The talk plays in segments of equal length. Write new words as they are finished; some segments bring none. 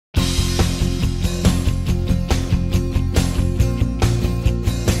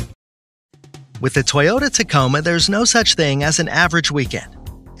With the Toyota Tacoma, there's no such thing as an average weekend.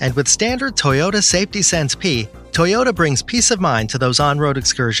 And with standard Toyota Safety Sense P, Toyota brings peace of mind to those on-road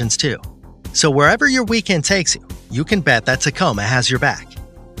excursions too. So wherever your weekend takes you, you can bet that Tacoma has your back.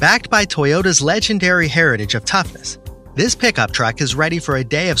 Backed by Toyota's legendary heritage of toughness, this pickup truck is ready for a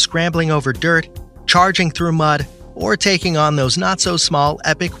day of scrambling over dirt, charging through mud, or taking on those not-so-small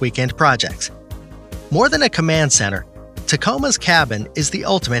epic weekend projects. More than a command center, Tacoma's cabin is the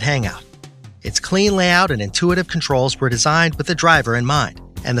ultimate hangout. Its clean layout and intuitive controls were designed with the driver in mind,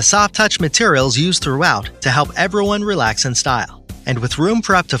 and the soft-touch materials used throughout to help everyone relax in style. And with room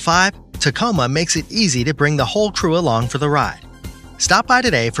for up to 5, Tacoma makes it easy to bring the whole crew along for the ride. Stop by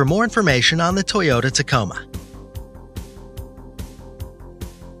today for more information on the Toyota Tacoma.